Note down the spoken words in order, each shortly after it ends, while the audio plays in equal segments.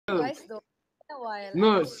guys though. In a while. I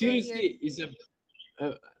No, miss your ear. seriously,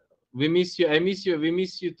 we miss you. I miss you. We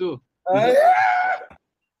miss you too. Ay,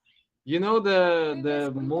 You know We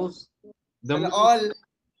miss you. the and most all.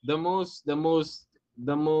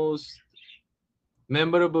 the most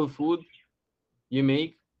memorable food you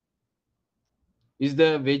make is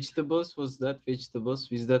the vegetables. Was that vegetables?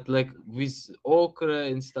 Is that like with okra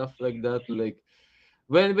and stuff like that? Like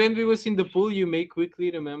when we was in the pool, you make quickly.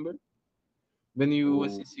 Remember when you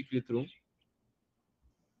was in secret room?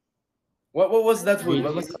 What was I that don't food?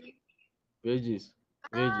 What remember. was Veggies, veggies,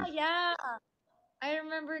 Ah, veggies. yeah. I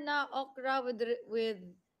remember now okra with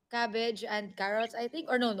cabbage and carrots, I think.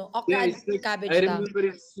 Or no, Yeah, okra and it's like I cabbage lang. remember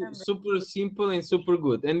it's Remember? super simple and super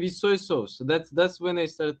good, and with soy sauce. So that's when I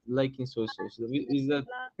started liking soy sauce. Is that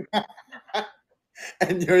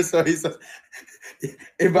and your soy sauce.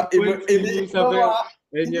 Iba, iba, point iba, you, iba mo Isabel, ah.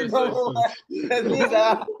 and your Iniba soy mo ah. sauce? This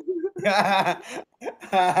ah.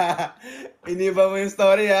 Iniba mo yung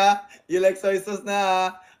story ha. You like soy sauce na ha.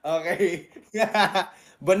 Okay.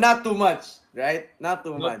 But not too much, right? Not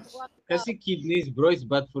too Not much. kasi kidneys, bro. It's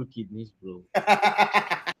bad for kidneys, bro.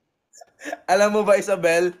 Alam mo ba,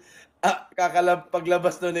 Isabel,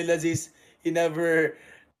 paglabas no nila Ziz, he never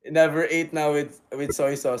ate now with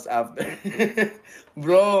soy sauce after.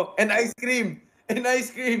 Bro, and ice cream. And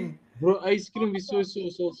ice cream. Bro, ice cream with soy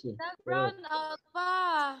sauce also. Nag-brown out pa.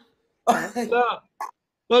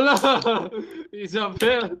 Wala, wala.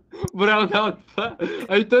 Isabel, brown out pa.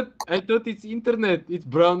 I thought it's internet. It's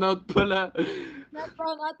brown out pala.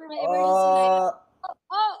 Nag-brown out pa may emergency light.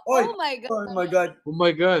 uh, Oy, Oh my God. oh my God. Oh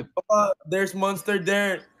my god. There's monster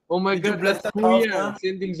there. Oh my Did you god, bless that's the house Kuya na?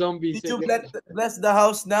 sending zombies Did you again. bless the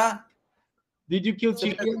house na? Did you kill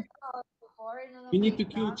chicken? Before, no, We need to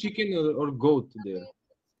wait kill lang. chicken or goat there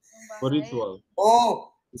Yung for bahay. ritual.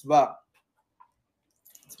 Oh, it's back.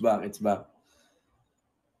 It's back. It's back.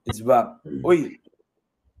 It's back. Uy,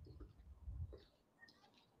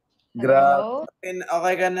 grabe. Hello?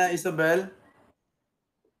 Okay ka na, Isabel?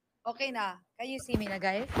 Okay na. Can you see me na,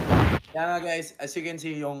 guys? Kaya nga guys, as you can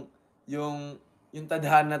see, yung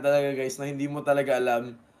tadhana talaga guys, na hindi mo talaga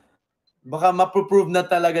alam, baka maprove na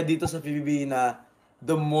talaga dito sa PBB na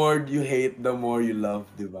the more you hate, the more you love,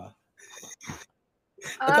 di ba?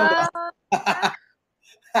 Ah,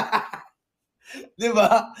 Di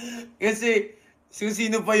ba? Kasi, kung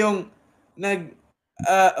sino pa yung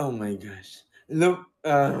oh my gosh. Look,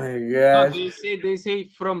 oh my No, gosh. they say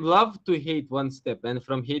from love to hate one step and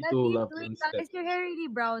from hate to Nadine, love wait one lang. step. Is your hair really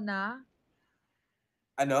brown na?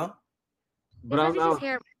 Ano? Is Brown this his out.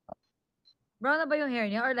 hair? Brown na ba yung hair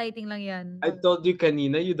niya or lighting lang yan? I told you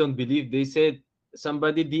kanina, you don't believe. They said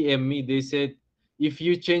somebody DM me. They said if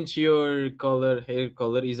you change your hair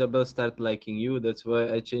color, Isabel start liking you. That's why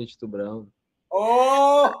I changed to brown.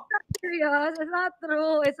 Oh! Serious? It's not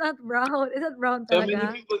true. It's not brown. It's not brown So many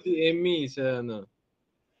talaga. people DM me sa ano.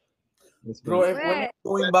 That's Bro, why. when Wait, I'm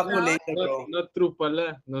going back to brown? later, bro. Not true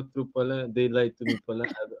pala. Not true pala. They lied to me pala.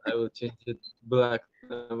 I will change it black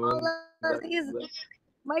naman. All Black, I see is black.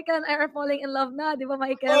 Michael and I are falling in love na. Di ba,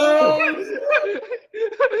 Michael? Oh!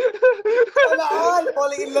 Sana all!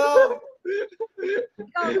 Falling in love!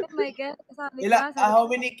 Ikaw din, Michael. Kasali ka. How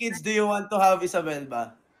many kids do you want to have, Isabel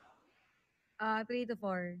ba? 3 to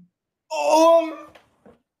 4. Oh!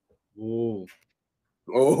 Oh.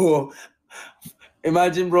 Oh!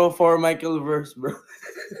 Imagine, bro, for Michael verse, bro.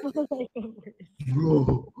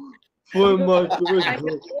 Bro. For Marcos,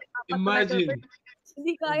 bro. Imagine.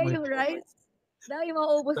 Hindi kaya my yung rice. Dahil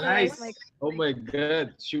maubos na rice, Rice. Michael. Oh my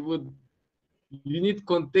god. You need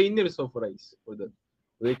containers of rice for that.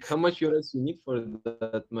 Like how much rice you need for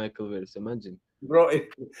that Michael Verse? Imagine. Bro,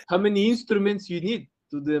 How many instruments you need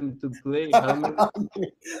to them to play? How many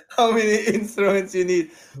how many instruments you need?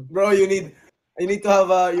 Bro, you need to have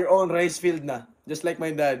your own rice field na. Just like my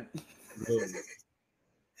dad. bro?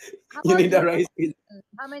 How You about need a you? rice field.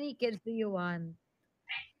 How many kids do you want?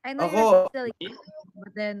 I know Ako, you're still young,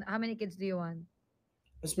 but then how many kids do you want?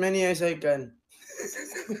 as many as I can.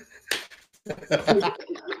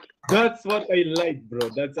 That's what I like, bro.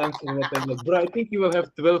 That's answering what I like. Bro, I think you will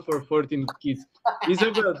have 12 or 14 kids.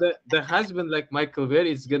 Isabel, the husband like Michael Ver,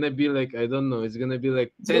 it's gonna be like, I don't know, it's gonna be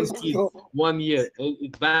like 10 kids 1 year.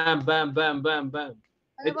 It bam, bam, bam, bam, bam.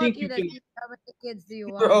 What I about think you, you can Nadine? How many kids do you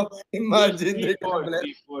want? Bro, imagine they're before, gonna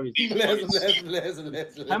before is bless.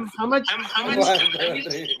 how much One, two,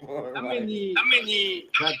 three, four, how five. many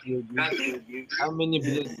God will give how many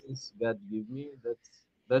blessings God give me?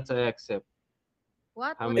 That's I accept.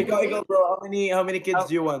 What? How What many did you say? Ikaw, bro, how many kids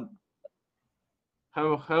do you want?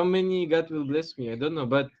 how many God will bless me? I don't know,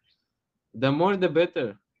 but the more the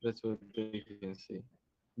better. That's what I can say.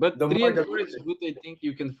 But The three more and the four is good. I think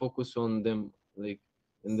you can focus on them, like,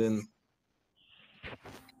 and then.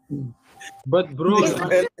 But bro, Is next that my,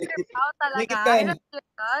 bell. your hair brown Make it talaga? Is 10. that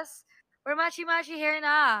serious? Or matchy-matchy hair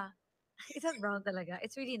na? Is that brown talaga?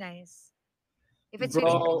 It's really nice. If it's really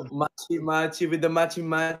nice. Bro, machi with the machi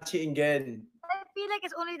again. But I feel like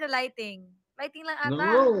it's only the lighting. Lighting lang ata.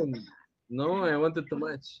 no, no, I wanted to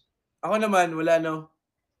match. Ako naman, wala no.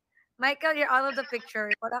 Michael, you're out of the picture.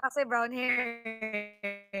 Wala kasi brown hair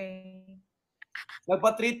eh.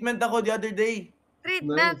 Nagpa-treatment ako the other day.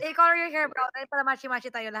 Treatment, Nice. color your hair brown. Ay, para matchy-matchy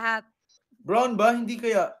tayo lahat. Brown ba? Hindi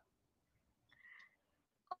kaya.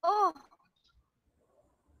 Oh,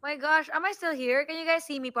 my gosh. Am I still here? Can you guys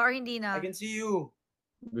see me pa or hindi I na? can see you.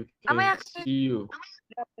 We Am I can actually? see you.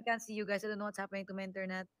 I can't see you guys. I don't know what's happening to my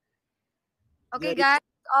internet. Okay, Yeah, guys,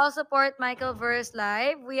 all support Michael Verse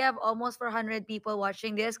Live. We have almost 400 people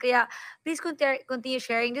watching this. Kaya please continue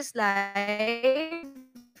sharing this live.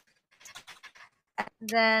 And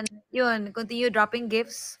then, yun, continue dropping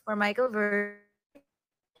gifts for Michael Verse.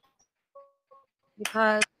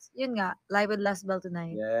 Because, yun nga, live with Last Bell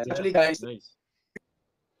tonight. yes. Actually, guys, Nice.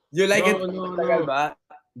 you like it No, no, tagal no, ba?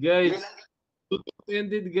 guys.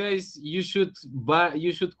 Ended, guys. You should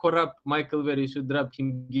corrupt Michael Ware. You should drop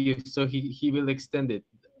him gifts so he will extend it.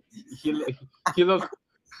 He look.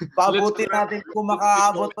 Let's Paabutin corrupt. natin kung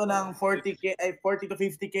makaabot to ng 40K, ay 40 to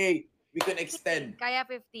 50K. We can 50. extend. Kaya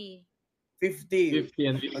 50. 50. 50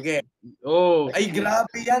 and Okay. oh, Ay, grabe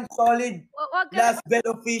yan. Solid. Wag ka Last bell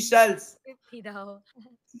officials. 50 daw.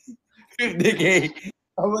 50K.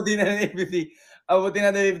 Abutin natin 50. Abutin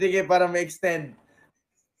natin 50K para ma-extend.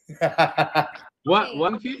 what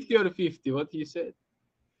Okay. 150 or 50? What you said?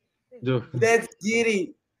 Joe. 50. Let's get it.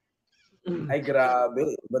 Ay, grabe.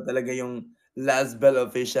 Iba talaga yung last bell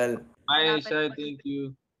official. Hi, Malapit. Shai, thank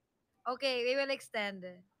you. Okay, we will extend.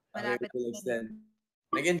 Okay, we Malapit. will extend.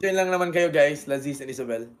 Nag-enjoy lang naman kayo, guys. Laziz and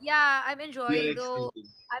Isabel. Yeah, I'm We are enjoying though.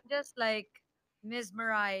 extending. I'm just like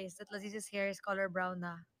mesmerized that Laziz's hair is color brown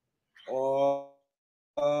na.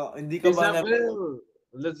 Hindi ka ba na Isabel,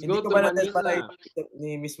 let's hindi go ko to ba na-test para Manila.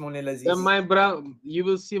 ni mismo ni Then Laziz? my brown, you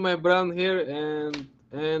will see my brown hair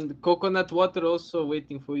and coconut water also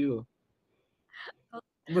waiting for you.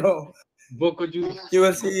 Bro, Boko juice. you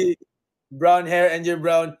will see brown hair and your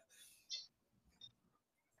brown.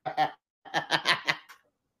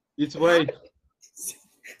 It's white.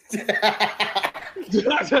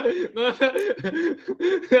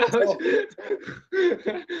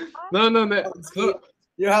 No, no, no. Brown skin.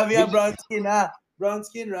 You're having a brown skin, ha? Brown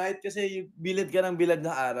skin, right? Kasi you bilid ka ng bilad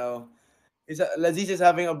na araw. Laziz is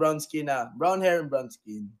having a brown skin, ha? Brown hair and brown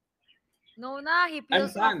skin. No na, he I'm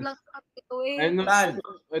peels off tan. lang sa away. Tan.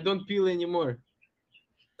 I don't peel anymore.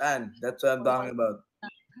 Tan. That's what I'm talking about.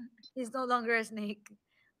 He's no longer a snake.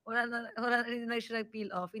 Wala na hindi na siya nag-peel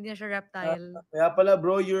off. Hindi na siya Ah, reptile. kaya pala,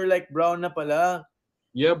 bro, you're like brown na pala.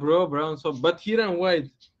 Yeah, bro, brown. So, but here I'm white.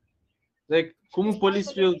 Like, He's police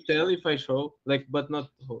actually- will tell if I show, like, but not.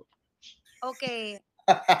 Okay.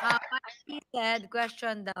 He said,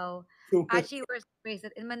 question daw. Achi wears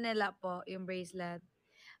bracelet. In Manila po, yung bracelet.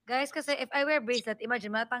 Guys, kasi if I wear bracelet,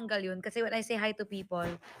 imagine, matanggal yun. Kasi when I say hi to people,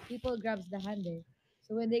 people grabs the hand eh.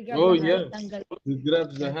 So when they grab Oh, the hand, yeah. tanggal. It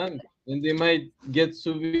grabs the hand, and they might get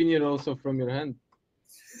souvenir also from your hand.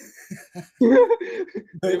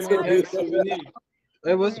 They might get souvenir.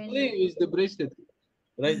 I was playing with the bracelet,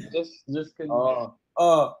 right? Just can. Oh.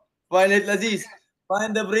 Find it, Laziz.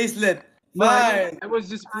 Find the bracelet. No, Find. I was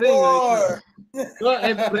just playing right More. now.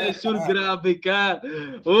 No, pressure, grabe ka.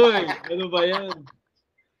 Uy, ano ba yan?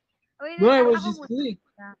 Wait, No, I ako was just muna. playing.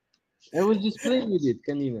 I was just playing with it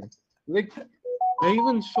kanina. Like, I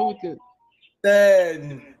even showed it.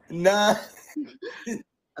 10, 9.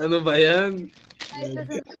 Ano ba yan? Guys,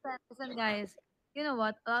 listen, guys. You know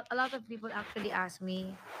what? A lot of people actually ask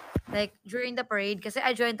me, like, during the parade, kasi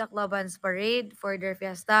I joined Tacloban's parade for their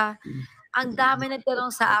fiesta. Ang dami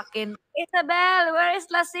nagtanong sa akin, Isabel, where is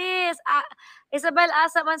Lasis? Isabel,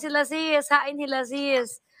 asa man si Lasis? Hain ni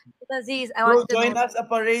Lasis. Lasis, I Bro, want to join know. us a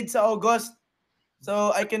parade sa August.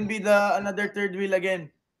 So I can be the another third wheel again.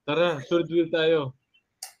 Tara, third wheel tayo.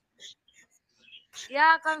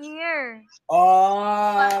 Yeah, come here. Oh,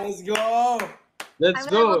 let's go. Let's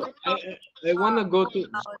I'm gonna go. go to I wanna go to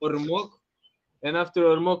out. Ormoc, and after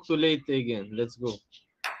Ormoc to Leyte again. Let's go.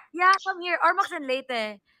 Yeah, come here. Or Max and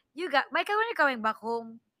Leyte. Michael, when are you coming back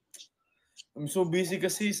home? I'm so busy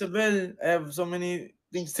kasi, Isabel. I have so many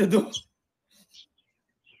things to do.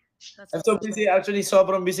 That's I'm so busy. Actually,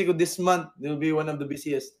 sobrang busy ko this month. It will be one of the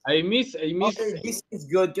busiest. I miss. Okay, this is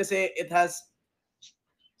good kasi it has...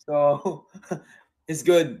 So, it's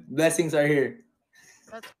good. Blessings are here.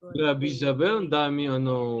 That's good. Grabe, Isabel, ang dami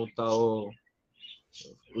tao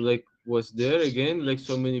like was there again, like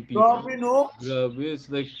so many people. Grabe, no? Grabe, it's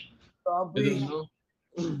like I don't Grabe. know.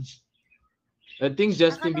 I think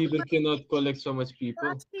Justin Bieber Nakakatawa. cannot collect so much No, people.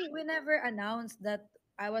 actually, we never announced that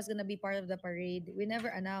I was gonna be part of the parade. We never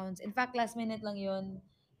announced. In fact, last minute lang yun.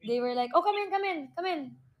 They were like, "Oh, come in, come in, come in.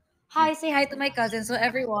 Hi, say hi to my cousin." So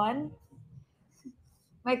everyone,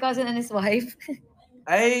 my cousin and his wife,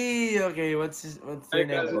 Ay, okay. What's My their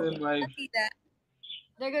name, cousin bro? and wife. Tita,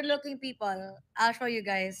 they're good-looking people. I'll show you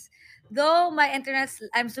guys. Though my internet's,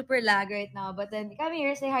 I'm super lag right now, but then come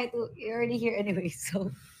here, say hi to. You're already here anyway, so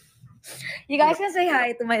you guys can say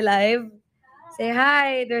hi to my live. Say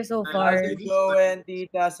hi. They're so Hi, How's far. it going,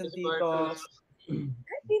 titas and Hi, titos? Marcos.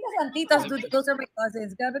 Titas and titos, dude, those are my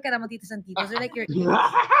cousins. Grabe ka naman, titas and titos. They're like your age.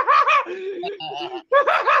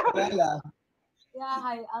 Wala lang. Yeah,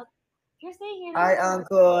 hi. You're staying here, Hi, right?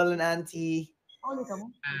 uncle and auntie. Only ka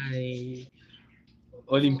mo? Hi.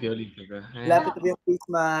 Olympia, Olympia ka. Hi. Lapit na yung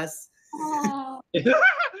Christmas. Ah,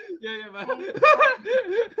 Yeah, yeah, ba? ay, pero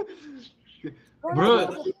mas Bro, Malapit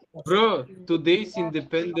maganda na Christmas. bro, today's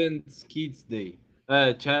Independence Kids Day.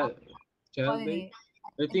 Child Day. ni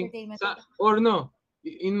I think entertainment. or no.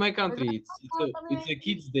 In my We're country, gonna it's a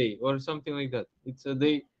kids day or something like that. It's a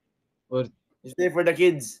day or It's day for the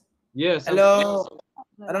kids. yeah, something. Hello.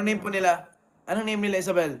 Anong name po nila? Anong name nila,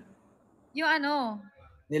 Isabel? yung ano,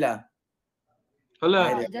 Nila? Ay,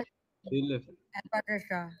 Hala, just they left. and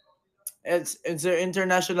Patricia. it's their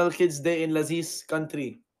International Kids Day in Laziz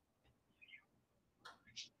country.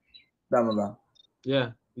 Tama ba?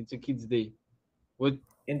 Yeah, it's a kids day. What?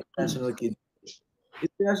 International Kids.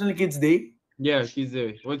 International Kids Day? Yeah, kids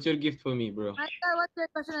day. What's your gift for me, bro? Michael, what's your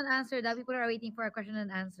question and answer? The people are waiting for a question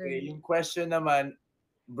and answer. Okay, yung question naman,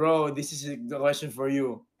 bro, this is the question for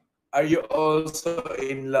you. Are you also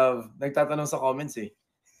in love? Nagtatanong sa comments eh.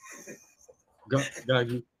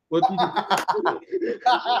 Gagi. What did you?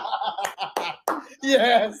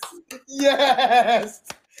 Yes! Yes!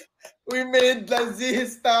 We made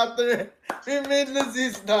Laziz daughter. We made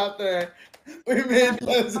Laziz daughter. We made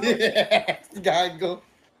Laziz. Gago.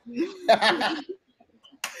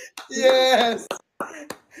 Yes!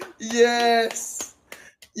 Yes!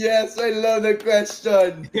 Yes, I love the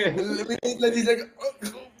question. We made Laziz like,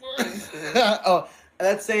 oh,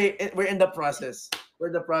 let's say we're in the process. We're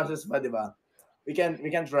in the process pa, di ba? We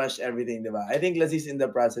can't rush everything, di ba? I think Laziz in the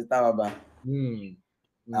process, tama ba? Hmm.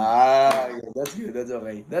 Hmm. Ah, okay, that's good. That's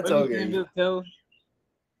okay. That's Only okay. time will tell.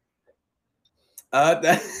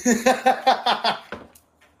 That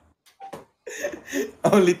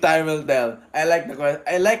only time will tell. I like the question.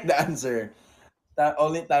 I like the answer.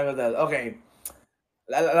 Only time will tell. Okay.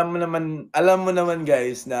 Alam mo naman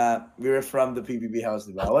guys na we were from the PBB house,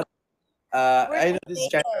 di ba? We're I know this is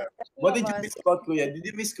kind related. of, The three what of did you us. miss about Kuya? Did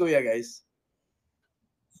you miss Kuya, guys?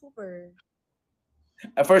 Super.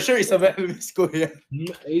 For sure, Isabel miss Kuya.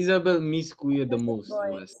 Isabel miss Kuya the Just the most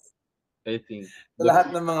was, boys. I think. Sa The lahat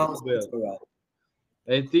first ng mga host miss Isabel. Kuya.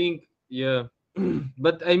 I think, yeah.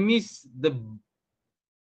 But I miss the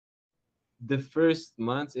first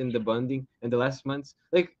months and the bonding and the last months.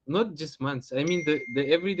 Like not just months. I mean the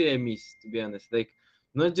every day I miss, to be honest. Like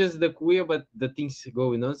not just the Kuya but the things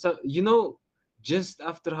going on. So just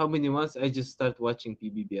after how many months I just start watching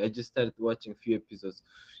PBB. I just started watching few episodes.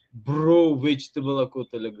 Bro, vegetable ako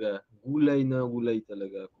talaga. Gulay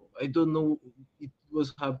talaga ako. I don't know it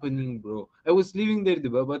was happening, bro. I was living there,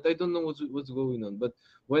 diba? But I don't know what's going on. But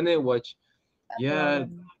when I watch, yeah,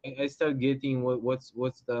 Kalaban. I start getting what's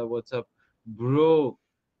up, bro.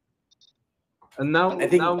 And I now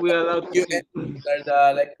think we are allowed to you see. and Chris are the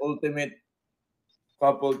like ultimate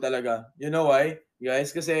couple talaga. You know why,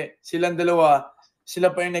 guys? Kasi silang dalawa,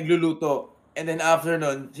 sila pa yung nagluluto. And then after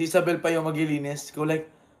nun, si Isabel pa yung maglilinis. Ko like,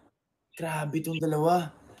 grabe tong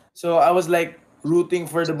dalawa. So I was like rooting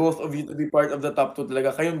for the both of you to be part of the top two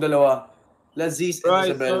talaga. Kayong dalawa, Laziz Bro, and I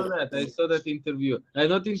Isabel. saw that. I saw that interview. I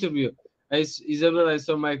not interview. Isabel. I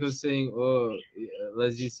saw Michael saying, "Oh,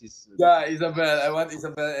 Lazis is Yeah, Isabel. I want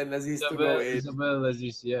Isabel and Laziz to go in. Isabel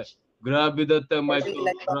Lazis." Yeah, grabe that For me, Michael.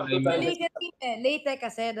 like, top Bro, I two miss. talaga Late sila. team eh. Late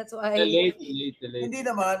kasi, that's Yeah, why. late. Hindi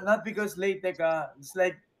naman, not because late ka. It's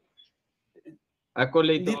like, Ako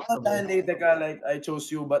late hindi also, naman bro. dahil late ka, like, I chose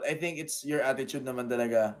you. But I think it's your attitude naman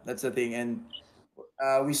talaga. That's the thing. And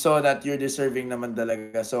we saw that you're deserving naman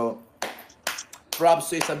talaga. So,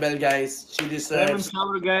 props to Isabel, guys. She Lemon deserves.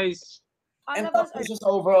 shower, guys. And All of top us are pusos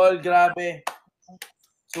overall, grabe.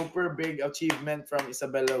 Super big achievement from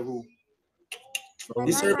Isabella who kailangan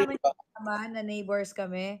deserving namin ba? naman na neighbors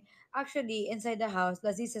kami. Actually, inside the house,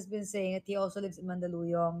 Laziz has been saying that he also lives in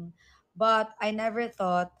Mandaluyong. But I never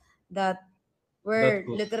thought that That We're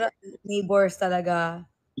close. literal neighbors talaga.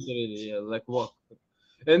 Literally, yeah, like walk.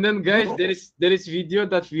 And then guys, there is video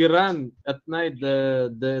that we ran at night.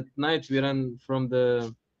 The night we ran from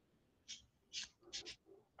the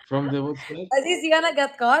what's that? At least you gonna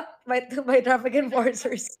get caught by traffic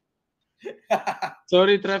enforcers.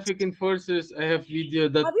 Sorry, traffic enforcers. I have video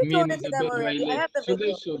that Have you me shown and it to them Isabel already? I violate. have the Should I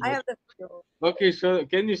video. show I that? have the video. Okay, show.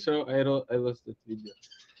 Can you show? I lost that video.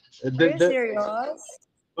 Are The, you the serious?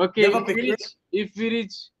 You okay. have a picture? If we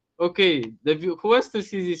reach. Okay, who wants to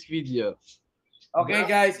see this video? Okay, Drop,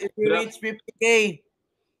 guys, if we drop. reach 50K,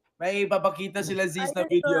 may ipapakita sila Are Ziz na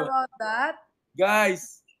you sure video. about that?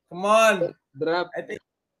 Guys, come on. Drop. I think,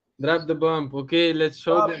 Drop the bomb. Okay, let's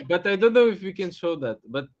show stop. them. But I don't know if we can show that.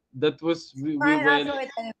 But that was we Fine, I'll show violate.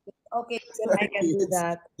 it anyways. Okay, then I can do Kids,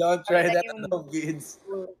 that. don't Para try sa that yung no, kids.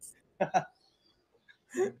 rules.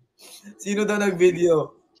 Sino daw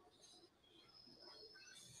nag-video?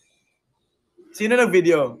 Sino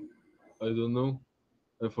nag-video? I don't know.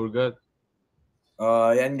 I forgot.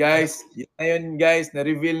 Oh, yan guys. Yun na yun guys.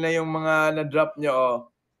 Na-reveal na yung mga na-drop nyo. Oh.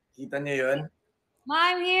 Kita nyo yun?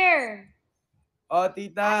 Ma, I'm here. Oh,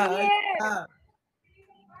 tita. I'm Hi, here. tita.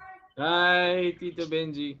 Hi, Tito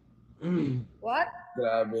Benji. What?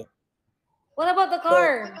 Grabe. What about the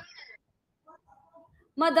car?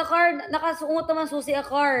 Ma, the car, nakasuot naman susi a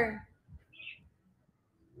car.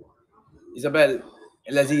 Isabel,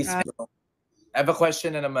 Elaziz, Ah. bro. I have a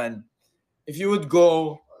question na naman. If you would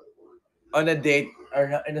go on a date or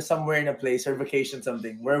somewhere in a place or vacation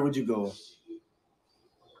something, where would you go?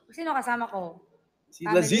 Sino kasama ko? Si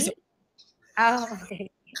Family? Laziz. Ah, okay.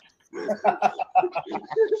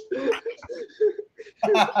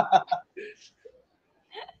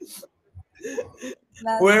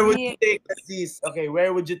 Where would you take Laziz? Okay,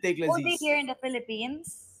 where would you take Only Laziz? here in the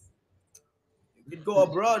Philippines? You could go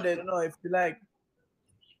abroad, I don't know, if you like.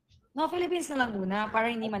 No, Philippines na lang muna para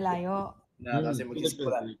hindi malayo. Na, kasi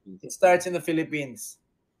magsisimula. Philippines. It starts in the Philippines.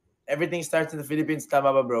 Everything starts in the Philippines, tama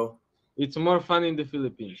ba, bro? It's more fun in the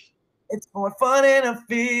Philippines. It's more fun in a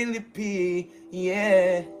Philippine,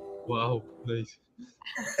 yeah. Wow, nice.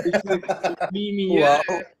 It's like Mimi, yeah.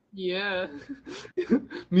 Wow. Yeah.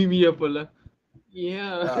 Mimi ya pala.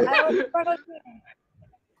 Yeah.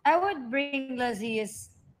 I would bring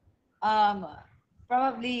Laziz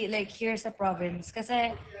probably like here sa province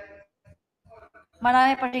kasi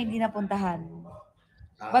marami pa siya hindi napuntahan.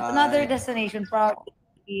 But another destination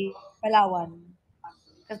probably Palawan.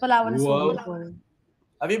 Kasi Palawan is so Wow. beautiful.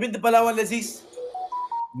 Have you been to Palawan, Laziz?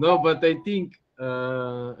 No, but I think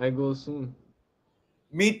I go soon.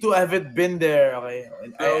 Me too, I haven't been there. Okay.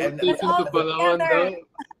 I will take Let's him all to go Palawan daw.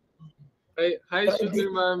 together. Hi,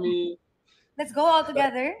 Sugar Mommy. Let's go all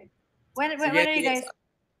together. When Sige, are you guys?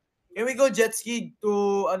 Can we go jet ski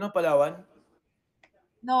to Palawan?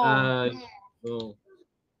 No, No.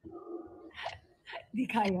 di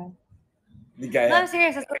kaya. Di No, kaya. I'm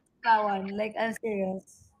serious. Let's go to Palawan. Like, I'm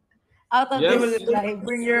serious. Out of Yes. this life.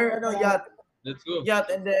 Bring your yacht. Let's go.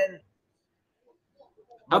 Yacht and then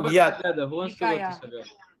How about mag-yacht. Sagada? Who wants to go to Kaya. Sagada?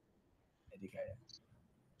 Di kaya.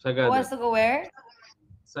 Who Sagada. wants to go where?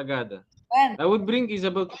 Sagada. When? I would bring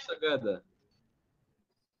Isabel to Sagada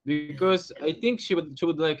because I think she would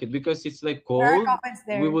like it because it's like There are cold. coffins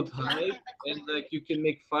there. We would hike and like you can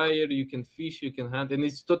make fire, you can fish, you can hunt, and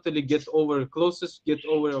it's totally closest get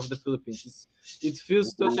over of the Philippines. It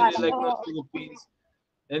feels totally like not Philippines,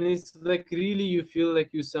 and it's like really you feel like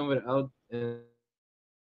you're somewhere out and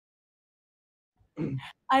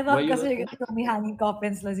I Why thought you kasi like you're gonna show me hanging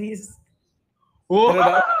coffins, Laziz. oh, Ano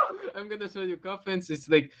daw? I'm gonna show you coffins. It's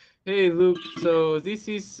like, hey, look. So this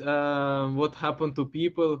is what happened to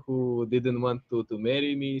people who didn't want to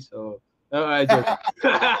marry me. So I joke.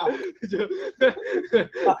 Joke.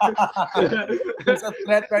 There's a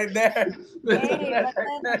threat right there. Hey,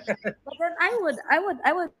 but then I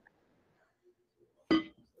would.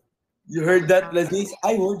 You heard that, Laziz?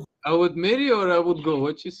 I would. I would marry or I would go.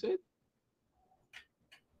 What you said?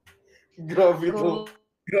 Grabe to. Go.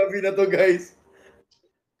 Grabe na to, guys.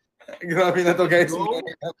 Grabe na to, guys. Go.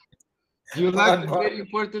 You like a very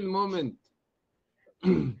important moment.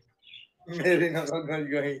 Meron ako,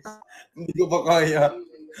 guys. Hindi ko pa kaya.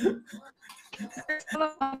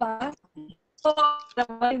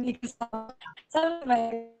 Hindi ko sa- Sabi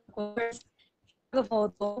may first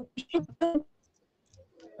photo.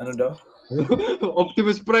 Ano daw?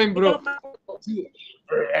 Optimus Prime, bro.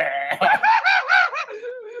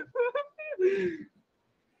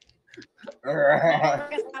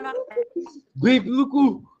 Babe, look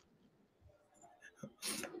who.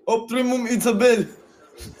 Optimum Isabel.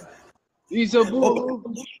 Isabel.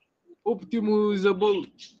 Optimus Isabel.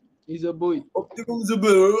 Isabel. Optimum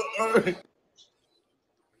Isabel.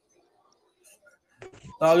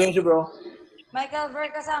 Tawagin siya, bro. Michael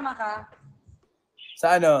Ver, kasama ka?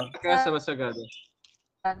 Sa ano? Kaya Sa sa Masagada.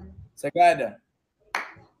 Sagada.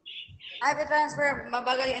 I have to transfer.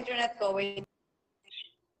 Mabagal yung internet ko. Wait.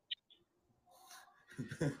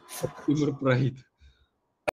 Timur Pride.